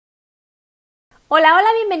Hola, hola,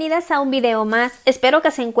 bienvenidas a un video más. Espero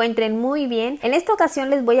que se encuentren muy bien. En esta ocasión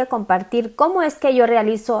les voy a compartir cómo es que yo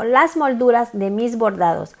realizo las molduras de mis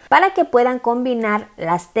bordados para que puedan combinar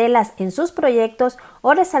las telas en sus proyectos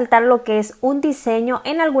o resaltar lo que es un diseño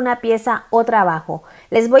en alguna pieza o trabajo.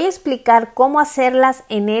 Les voy a explicar cómo hacerlas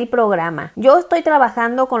en el programa. Yo estoy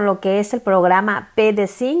trabajando con lo que es el programa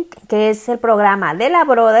DESING, que es el programa de la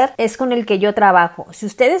Bordar, es con el que yo trabajo. Si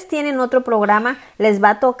ustedes tienen otro programa, les va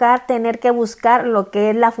a tocar tener que buscar lo que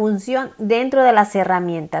es la función dentro de las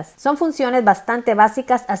herramientas. Son funciones bastante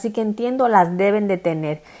básicas, así que entiendo las deben de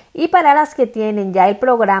tener. Y para las que tienen ya el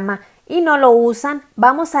programa y no lo usan,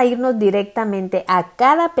 vamos a irnos directamente a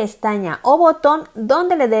cada pestaña o botón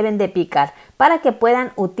donde le deben de picar para que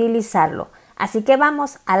puedan utilizarlo. Así que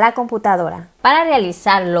vamos a la computadora. Para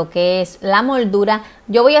realizar lo que es la moldura,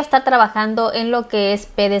 yo voy a estar trabajando en lo que es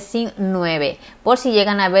DESING 9. Por si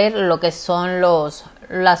llegan a ver lo que son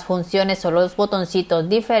las funciones o los botoncitos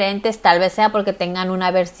diferentes, tal vez sea porque tengan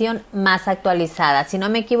una versión más actualizada. Si no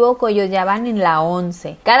me equivoco, ellos ya van en la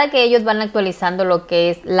 11. Cada que ellos van actualizando lo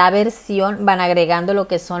que es la versión, van agregando lo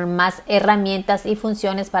que son más herramientas y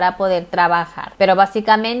funciones para poder trabajar. Pero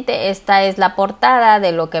básicamente esta es la portada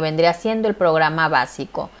de lo que vendría siendo el programa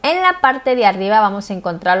básico. En la parte de arriba vamos a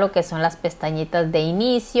encontrar lo que son las pestañitas de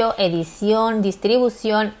inicio, edición,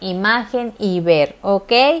 distribución, imagen y ver,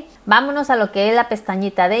 ¿ok? Vámonos a lo que es la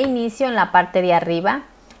pestañita de inicio en la parte de arriba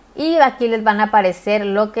y aquí les van a aparecer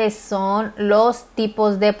lo que son los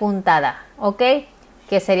tipos de puntada, ¿ok?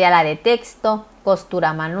 Que sería la de texto,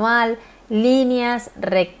 costura manual, líneas,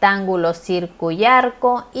 rectángulos, círculo y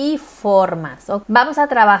arco y formas. Vamos a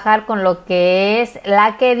trabajar con lo que es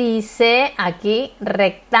la que dice aquí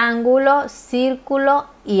rectángulo, círculo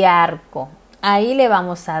y arco. Ahí le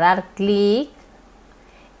vamos a dar clic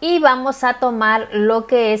y vamos a tomar lo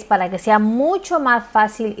que es, para que sea mucho más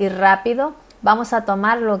fácil y rápido, vamos a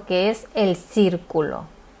tomar lo que es el círculo.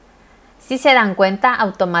 Si se dan cuenta,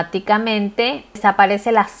 automáticamente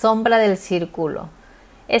desaparece la sombra del círculo.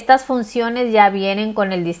 Estas funciones ya vienen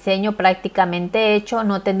con el diseño prácticamente hecho,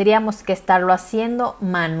 no tendríamos que estarlo haciendo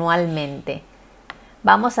manualmente.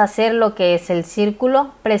 Vamos a hacer lo que es el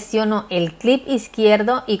círculo, presiono el clic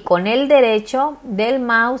izquierdo y con el derecho del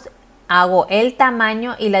mouse hago el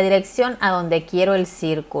tamaño y la dirección a donde quiero el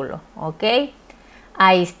círculo, ¿ok?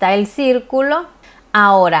 Ahí está el círculo.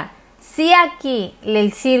 Ahora, si aquí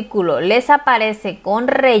el círculo les aparece con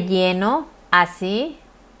relleno, así,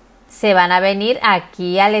 se van a venir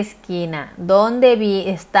aquí a la esquina donde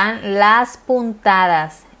están las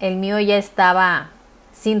puntadas. El mío ya estaba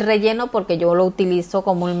sin relleno porque yo lo utilizo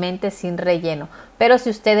comúnmente sin relleno. Pero si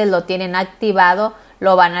ustedes lo tienen activado,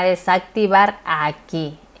 lo van a desactivar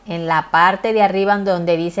aquí, en la parte de arriba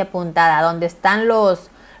donde dice puntada, donde están los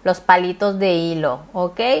palitos de hilo,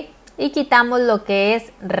 ¿ok? Y quitamos lo que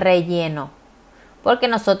es relleno, porque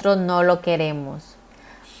nosotros no lo queremos.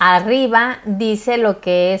 Arriba dice lo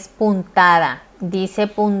que es puntada, dice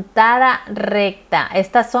puntada recta.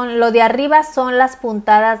 Estas son, lo de arriba son las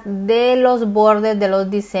puntadas de los bordes de los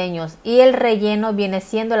diseños y el relleno viene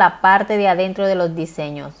siendo la parte de adentro de los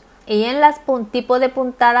diseños. Y en las tipos de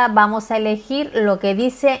puntada vamos a elegir lo que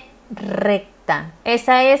dice recta.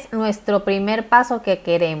 Ese es nuestro primer paso que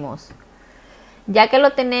queremos. Ya que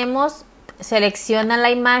lo tenemos, seleccionan la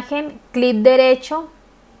imagen, clic derecho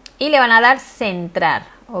y le van a dar centrar.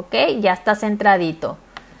 Ok, ya está centradito.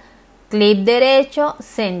 Clic derecho,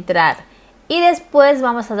 centrar. Y después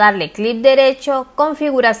vamos a darle clic derecho,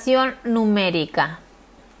 configuración numérica.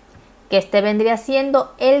 Que este vendría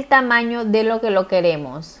siendo el tamaño de lo que lo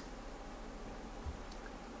queremos.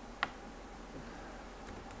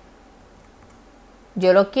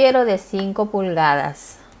 Yo lo quiero de 5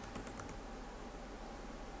 pulgadas.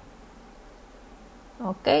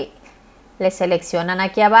 Ok. Le seleccionan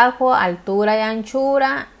aquí abajo altura y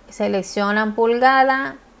anchura, seleccionan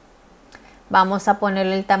pulgada, vamos a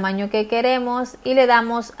ponerle el tamaño que queremos y le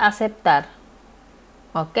damos aceptar.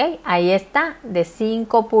 Ok, ahí está, de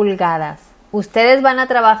 5 pulgadas. Ustedes van a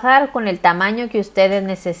trabajar con el tamaño que ustedes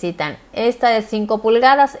necesitan. Esta de 5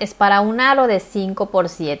 pulgadas es para un aro de 5 por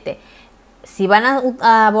 7. Si van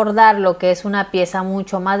a bordar lo que es una pieza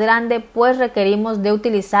mucho más grande, pues requerimos de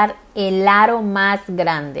utilizar el aro más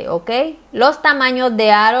grande, ¿ok? Los tamaños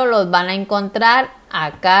de aro los van a encontrar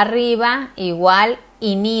acá arriba, igual,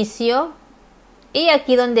 inicio, y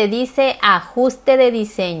aquí donde dice ajuste de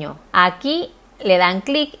diseño. Aquí le dan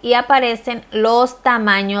clic y aparecen los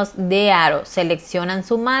tamaños de aro. Seleccionan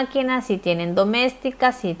su máquina, si tienen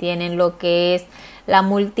doméstica, si tienen lo que es la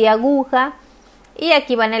multiaguja. Y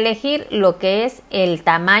aquí van a elegir lo que es el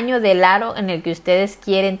tamaño del aro en el que ustedes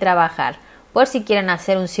quieren trabajar. por si quieren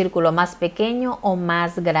hacer un círculo más pequeño o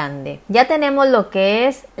más grande. Ya tenemos lo que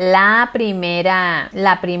es la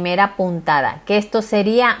primera puntada, que esto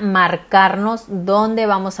sería marcarnos dónde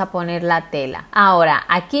vamos a poner la tela. Ahora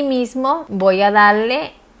aquí mismo voy a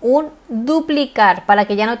darle un duplicar para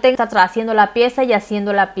que ya no tenga que estar haciendo la pieza y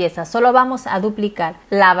haciendo la pieza, solo vamos a duplicar.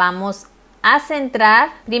 La vamos a centrar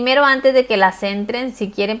primero antes de que la centren, si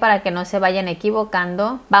quieren, para que no se vayan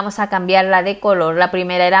equivocando. Vamos a cambiarla de color. La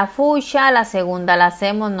primera era fucsia, la segunda la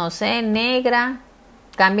hacemos, no sé, negra.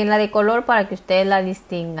 Cámbienla de color para que ustedes la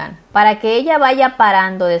distingan. Para que ella vaya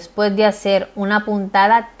parando después de hacer una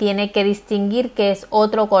puntada, tiene que distinguir que es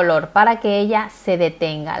otro color para que ella se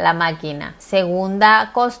detenga la máquina. Segunda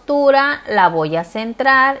costura, la voy a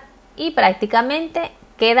centrar y prácticamente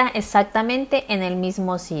queda exactamente en el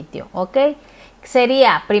mismo sitio, ¿ok?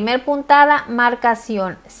 Sería primer puntada,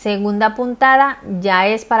 marcación, segunda puntada ya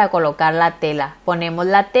es para colocar la tela. Ponemos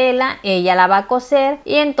la tela, ella la va a coser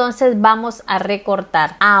y entonces vamos a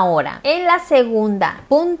recortar. Ahora, en la segunda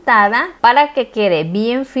puntada, para que quede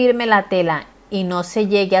bien firme la tela y no se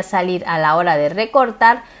llegue a salir a la hora de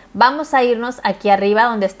recortar, vamos a irnos aquí arriba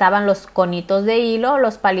donde estaban los conitos de hilo,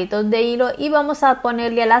 los palitos de hilo, y vamos a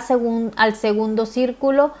ponerle al segundo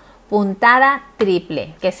círculo puntada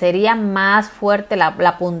triple, que sería más fuerte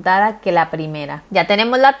la puntada que la primera. Ya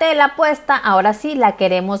tenemos la tela puesta, ahora sí la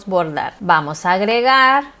queremos bordar. Vamos a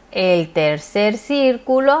agregar el tercer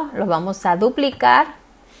círculo, lo vamos a duplicar.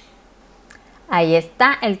 Ahí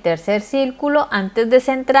está el tercer círculo. Antes de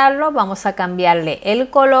centrarlo vamos a cambiarle el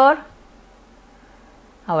color,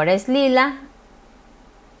 ahora es lila,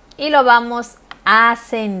 y lo vamos a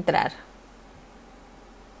centrar.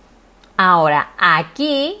 Ahora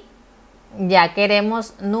aquí ya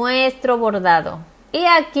queremos nuestro bordado y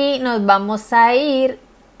aquí nos vamos a ir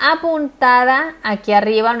a puntada, aquí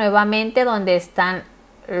arriba nuevamente donde están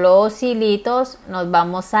los hilitos, nos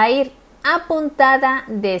vamos a ir a puntada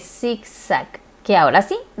de zigzag, que ahora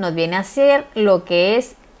sí nos viene a hacer lo que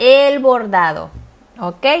es el bordado,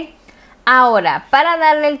 ¿ok? Ahora, para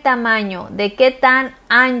darle el tamaño de qué tan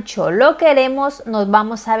ancho lo queremos, nos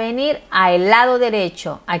vamos a venir al lado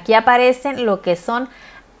derecho. Aquí aparecen lo que son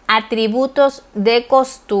atributos de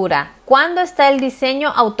costura. Cuando está el diseño,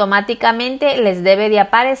 automáticamente les debe de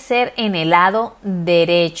aparecer en el lado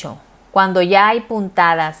derecho. Cuando ya hay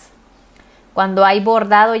puntadas, cuando hay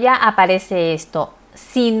bordado, ya aparece esto.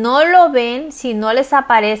 Si no lo ven, si no les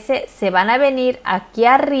aparece, se van a venir aquí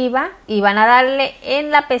arriba y van a darle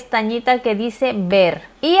en la pestañita que dice ver.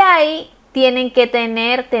 Y ahí tienen que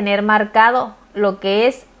tener marcado lo que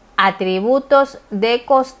es atributos de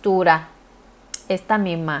costura. Esta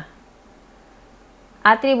misma.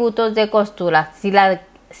 Atributos de costura.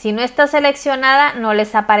 Si no está seleccionada, no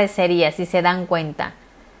les aparecería, si se dan cuenta.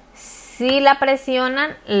 Si la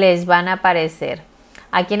presionan, les van a aparecer.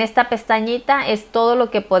 Aquí en esta pestañita es todo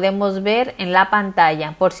lo que podemos ver en la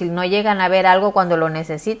pantalla. Por si no llegan a ver algo cuando lo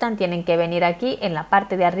necesitan, tienen que venir aquí en la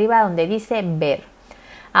parte de arriba donde dice ver.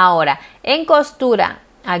 Ahora, en costura,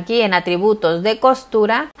 aquí en atributos de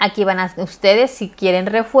costura, aquí van a ustedes si quieren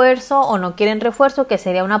refuerzo o no quieren refuerzo, que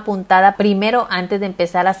sería una puntada primero antes de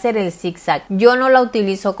empezar a hacer el zigzag. Yo no la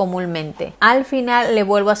utilizo comúnmente. Al final le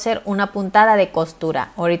vuelvo a hacer una puntada de costura.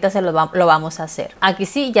 Ahorita lo vamos a hacer. Aquí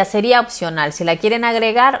sí ya sería opcional si la quieren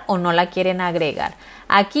agregar o no la quieren agregar.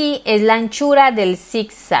 Aquí es la anchura del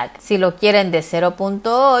zigzag, si lo quieren de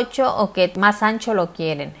 0.8 o que más ancho lo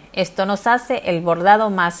quieren. Esto nos hace el bordado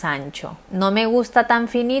más ancho. No me gusta tan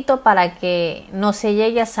finito para que no se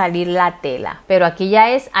llegue a salir la tela, pero aquí ya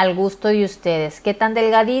es al gusto de ustedes, qué tan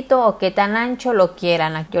delgadito o qué tan ancho lo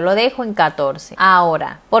quieran. Yo lo dejo en 14.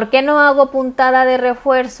 Ahora, ¿por qué no hago puntada de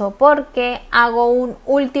refuerzo? Porque hago un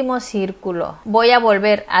último círculo. Voy a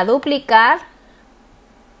volver a duplicar.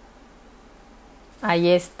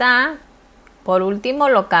 Ahí está. Por último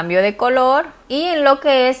lo cambio de color y en lo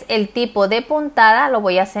que es el tipo de puntada lo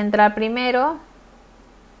voy a centrar primero.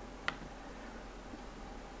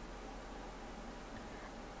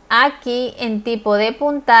 Aquí en tipo de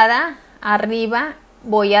puntada arriba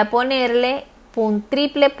voy a ponerle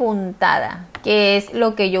triple puntada, que es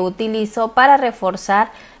lo que yo utilizo para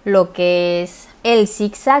reforzar lo que es el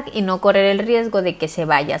zigzag y no correr el riesgo de que se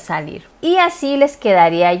vaya a salir. Y así les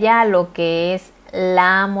quedaría ya lo que es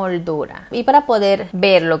la moldura. Y para poder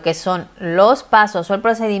ver lo que son los pasos o el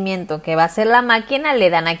procedimiento que va a hacer la máquina, le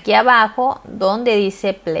dan aquí abajo donde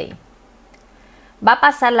dice play. Va a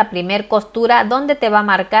pasar la primer costura donde te va a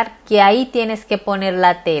marcar que ahí tienes que poner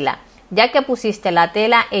la tela. Ya que pusiste la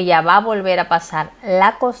tela, ella va a volver a pasar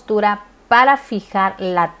la costura para fijar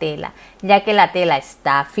la tela. Ya que la tela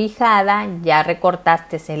está fijada, ya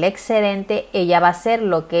recortaste el excedente, ella va a ser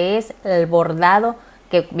lo que es el bordado,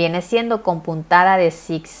 que viene siendo con puntada de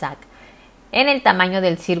zigzag en el tamaño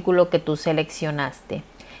del círculo que tú seleccionaste.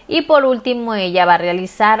 Y por último ella va a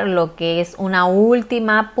realizar lo que es una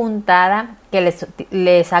última puntada, que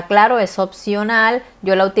les aclaro es opcional.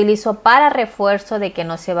 Yo la utilizo para refuerzo de que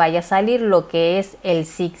no se vaya a salir lo que es el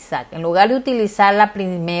zigzag. En lugar de utilizarla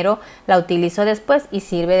primero, la utilizo después y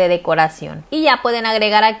sirve de decoración. Y ya pueden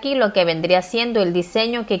agregar aquí lo que vendría siendo el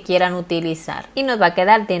diseño que quieran utilizar. Y nos va a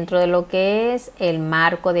quedar dentro de lo que es el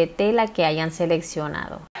marco de tela que hayan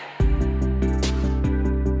seleccionado.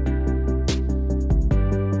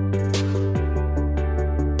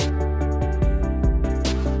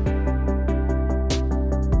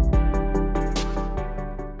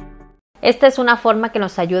 Esta es una forma que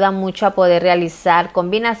nos ayuda mucho a poder realizar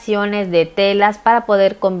combinaciones de telas para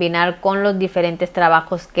poder combinar con los diferentes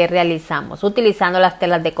trabajos que realizamos, utilizando las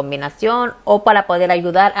telas de combinación o para poder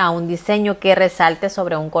ayudar a un diseño que resalte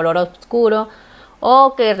sobre un color oscuro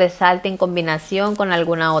o que resalte en combinación con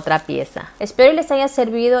alguna otra pieza. Espero les haya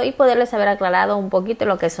servido y poderles haber aclarado un poquito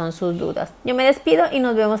lo que son sus dudas. Yo me despido y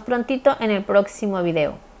nos vemos prontito en el próximo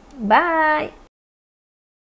video. Bye.